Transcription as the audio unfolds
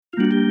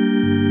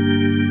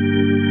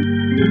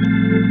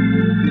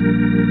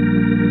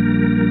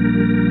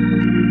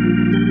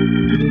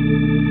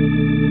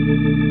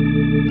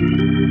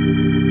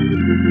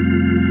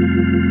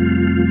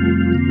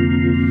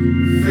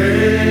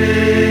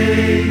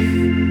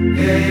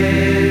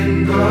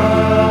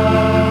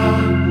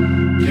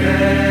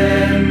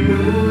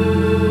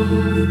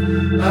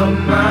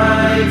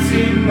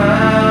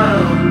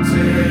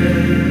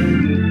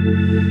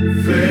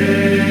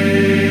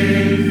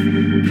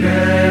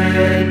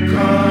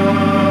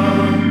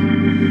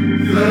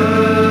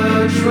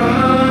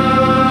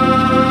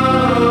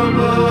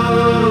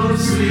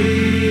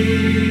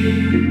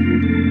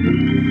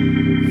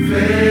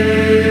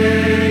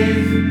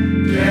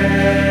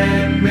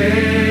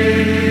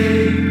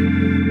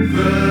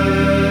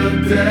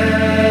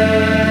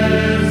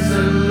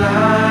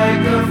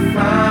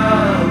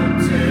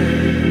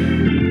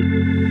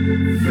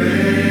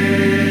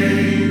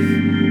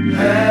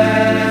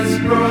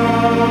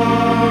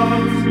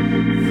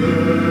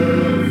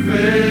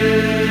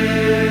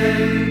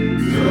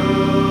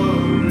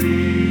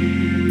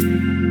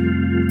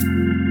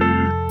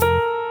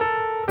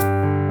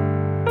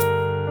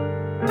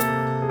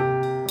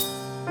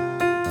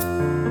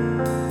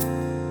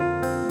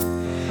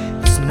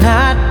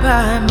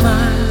By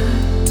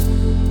might,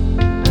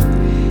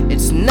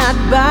 it's not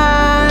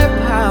by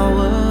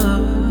power,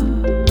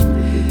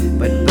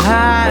 but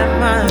by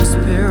my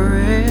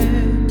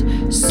spirit,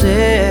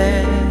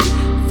 said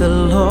the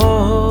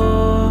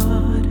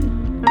Lord.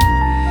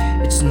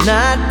 It's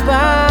not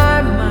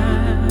by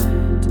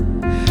might,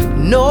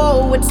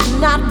 no, it's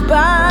not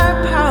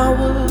by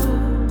power,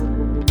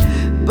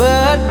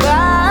 but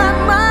by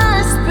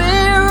my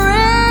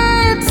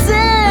spirit,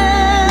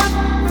 said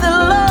the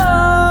Lord.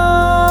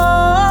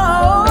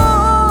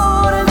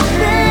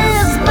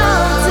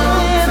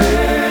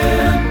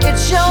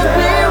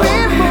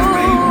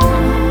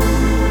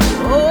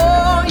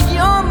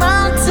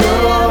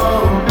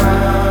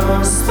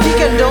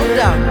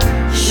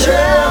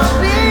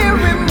 Shall be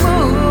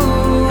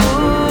removed.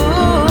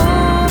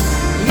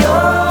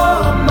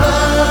 Your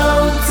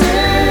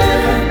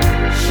mountain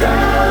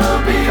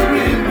shall be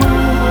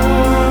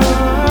removed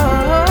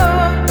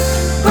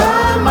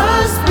by my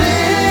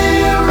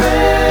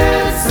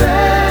spirit,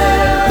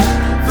 said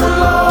the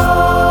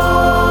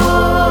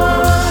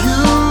Lord.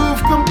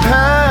 You've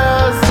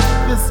compassed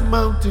this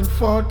mountain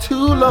for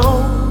too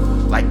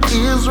long, like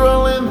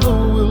Israel in the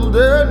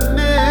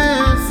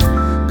wilderness.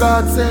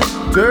 God said,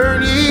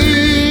 turn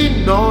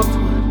ye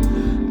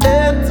northward,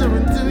 enter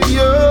into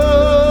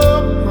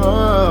your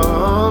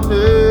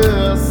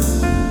promise.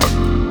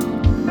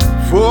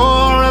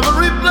 For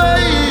every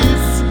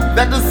place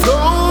that the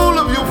sole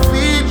of your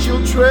feet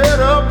shall tread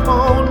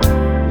upon,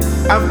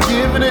 I've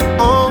given it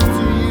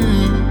unto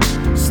you.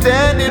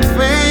 Stand in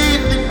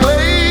faith and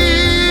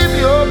claim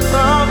your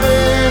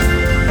promise.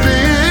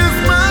 This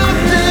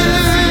mountain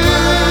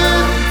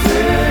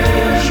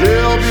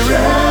shall be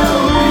removed.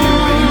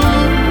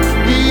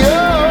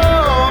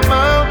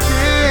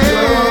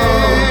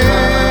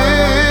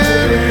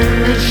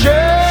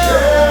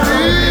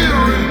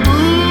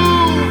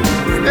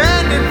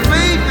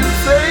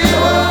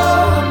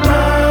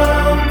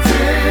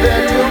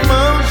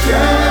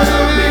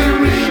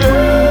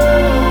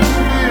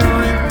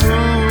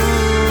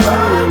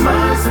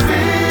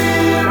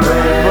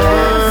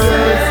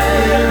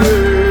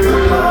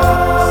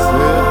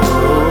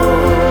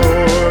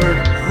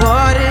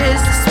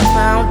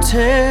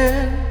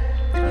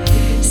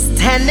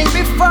 Standing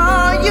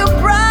before you,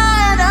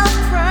 bride of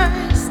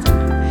Christ,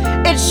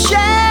 it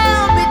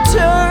shall be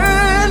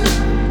turned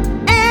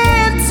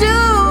into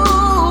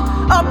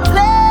a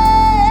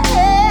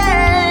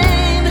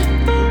plain.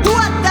 Who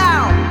art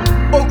thou,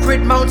 O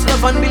great mountain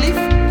of unbelief?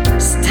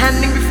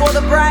 Standing before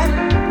the bride,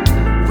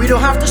 we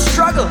don't have to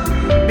struggle,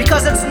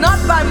 because it's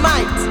not by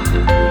might,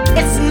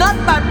 it's not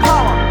by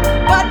power,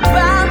 but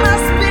by my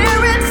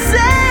spirit,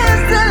 says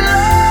the Lord.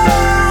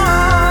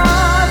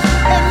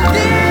 And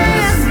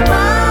this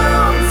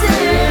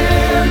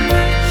mountain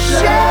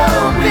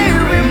shall be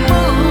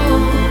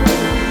removed.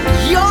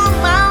 Your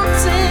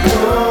mountain,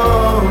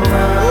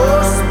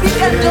 oh, speak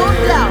and don't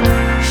doubt,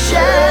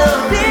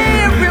 shall be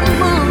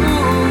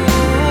removed.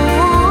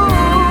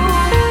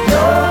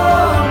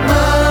 Your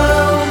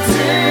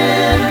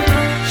mountain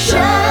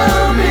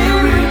shall be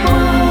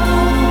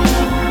removed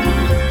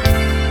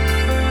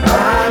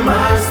by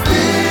my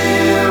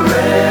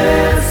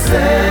spirit,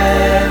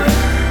 said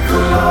the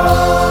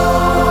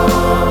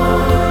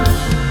Lord.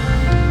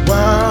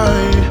 Why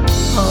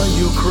are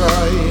you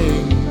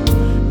crying?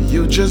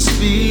 You just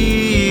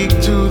speak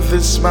to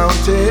this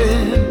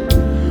mountain.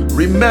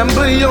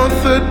 Remember your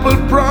third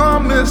but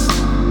promise.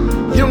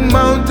 Your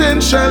mountain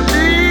shall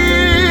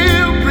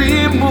be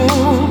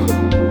removed.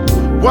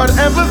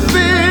 Whatever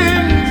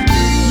things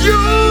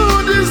you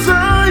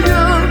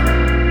desire,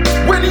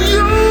 when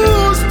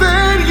you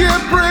stand here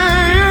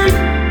praying,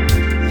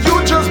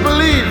 you just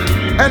believe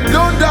and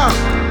don't doubt.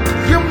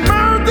 Your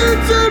mountain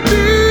shall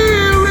be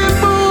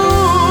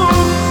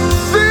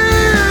removed.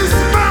 This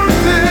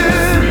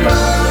mountain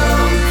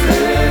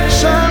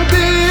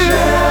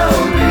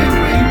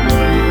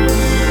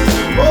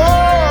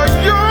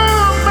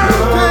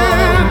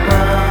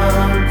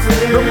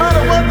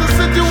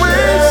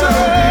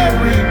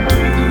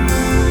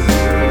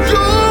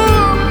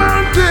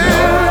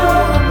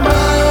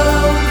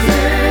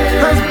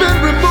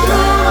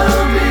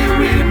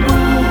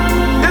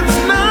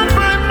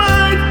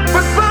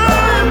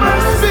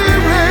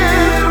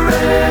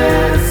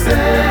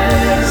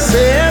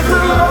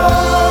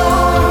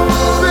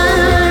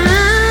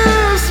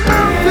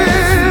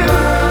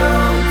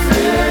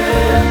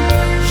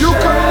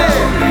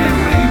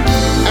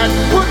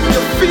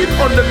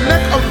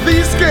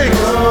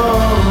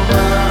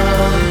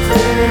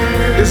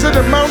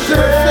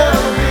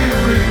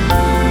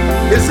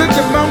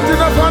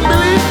mountain of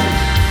unbelief?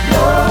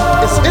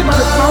 Is it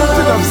the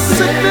mountain of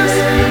sickness?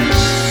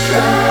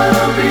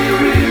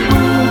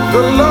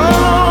 The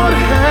Lord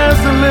has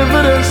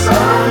delivered us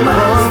from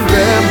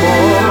them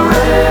all.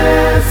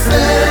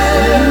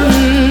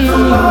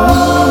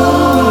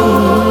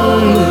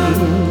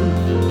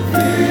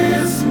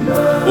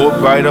 O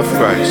bride of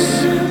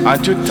Christ,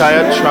 aren't you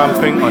tired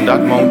tramping on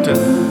that mountain?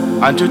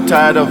 Aren't you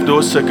tired of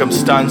those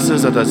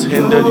circumstances that has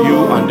hindered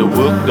you on the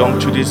work down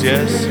through these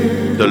years?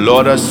 The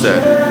Lord has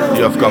said,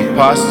 you have come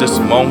past this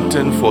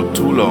mountain for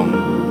too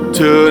long.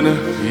 Turn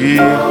ye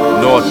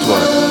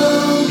northward.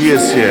 He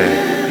is here.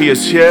 He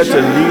is here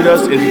to lead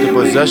us into the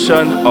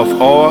possession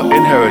of our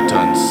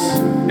inheritance.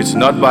 It's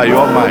not by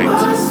your might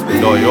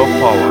nor your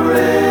power,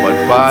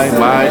 but by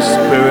my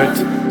Spirit,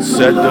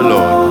 said the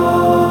Lord.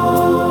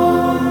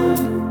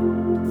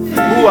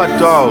 Who art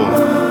thou,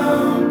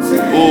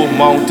 O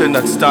mountain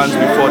that stands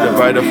before the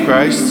bride of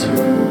Christ?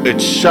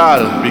 It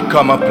shall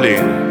become a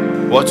plain.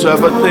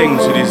 Whatsoever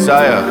things you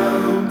desire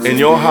in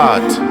your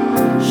heart,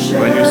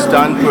 when you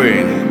stand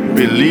praying,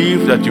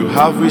 believe that you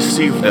have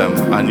received them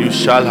and you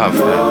shall have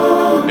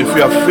them. If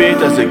you have faith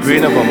as a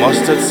grain of a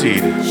mustard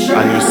seed,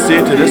 and you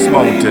say to this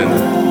mountain,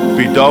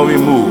 be thou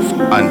removed,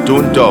 and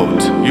don't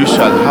doubt, you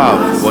shall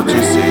have what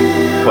you say.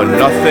 For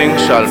nothing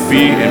shall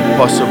be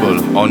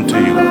impossible unto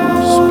you.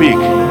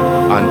 Speak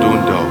and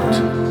don't doubt.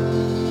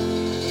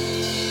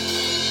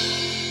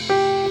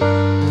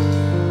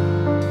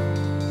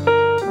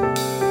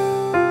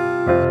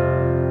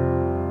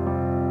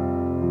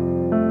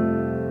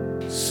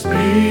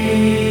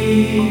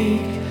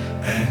 Speak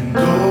and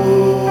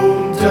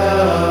don't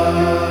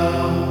doubt.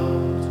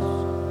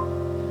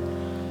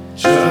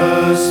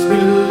 Just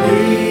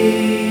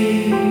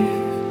believe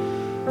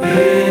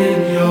in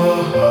your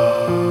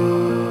heart.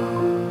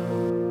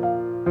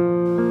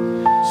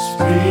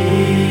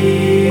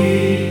 Speak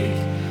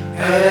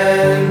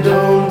and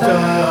don't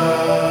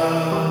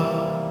doubt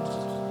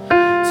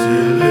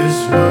till His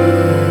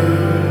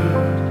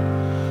word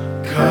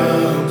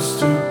comes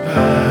to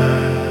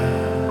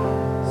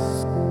pass.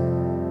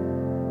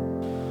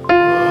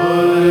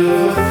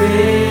 Whatever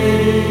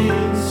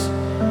things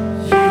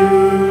you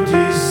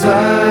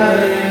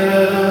desire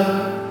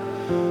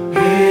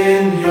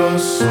in your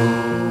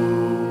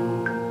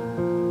soul,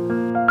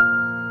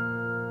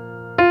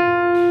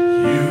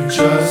 you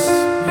just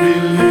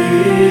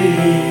believe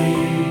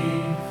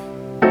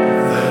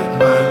that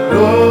my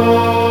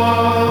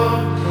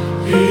Lord,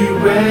 He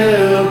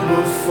will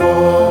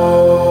perform.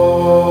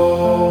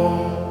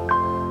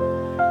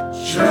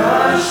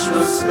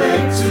 Joshua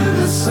spake to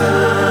the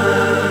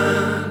sun.